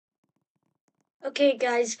Okay,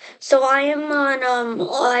 guys. So I am on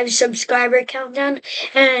live subscriber countdown,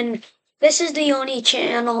 and this is the only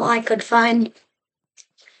channel I could find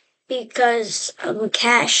because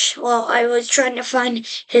Cash. Well, I was trying to find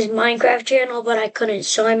his Minecraft channel, but I couldn't,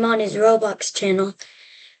 so I'm on his Roblox channel.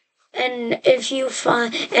 And if you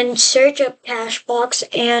find and search up Cashblox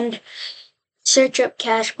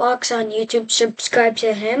on YouTube, subscribe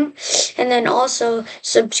to him, and then also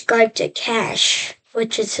subscribe to Cash,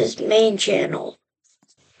 which is his main channel.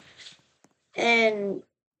 And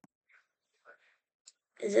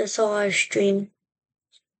this all our stream.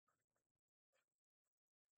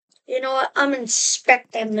 You know what? I'm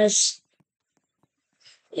inspecting this,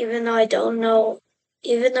 even though I don't know,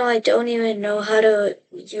 even though I don't even know how to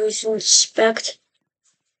use inspect.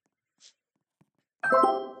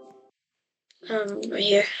 Right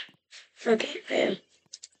here. Okay, yeah.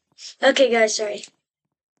 Okay, guys, sorry.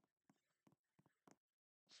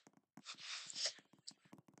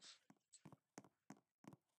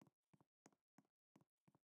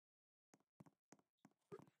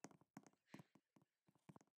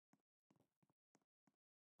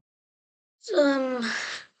 Um,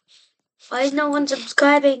 why is no one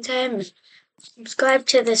subscribing to him? Subscribe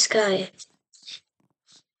to this guy.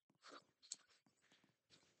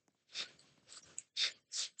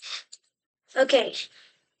 Okay,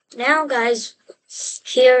 now, guys,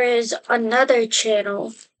 here is another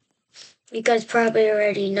channel. You guys probably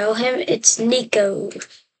already know him. It's Nico.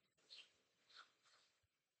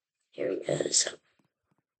 Here he is.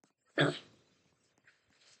 No.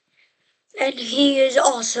 And he is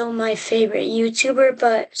also my favorite YouTuber,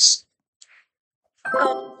 but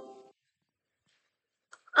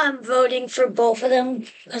I'm voting for both of them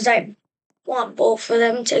because I want both of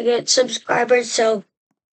them to get subscribers. So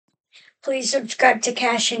please subscribe to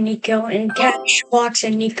Cash and Nico and Cashblox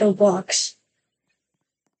and nicoblox.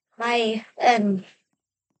 My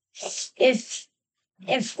if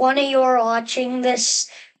one of you are watching this,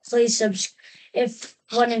 please subscribe. If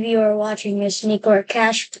one of you are watching this, Nico or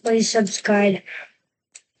Cash, please subscribe.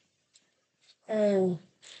 And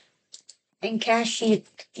Cash,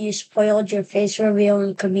 you spoiled your face reveal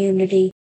in community.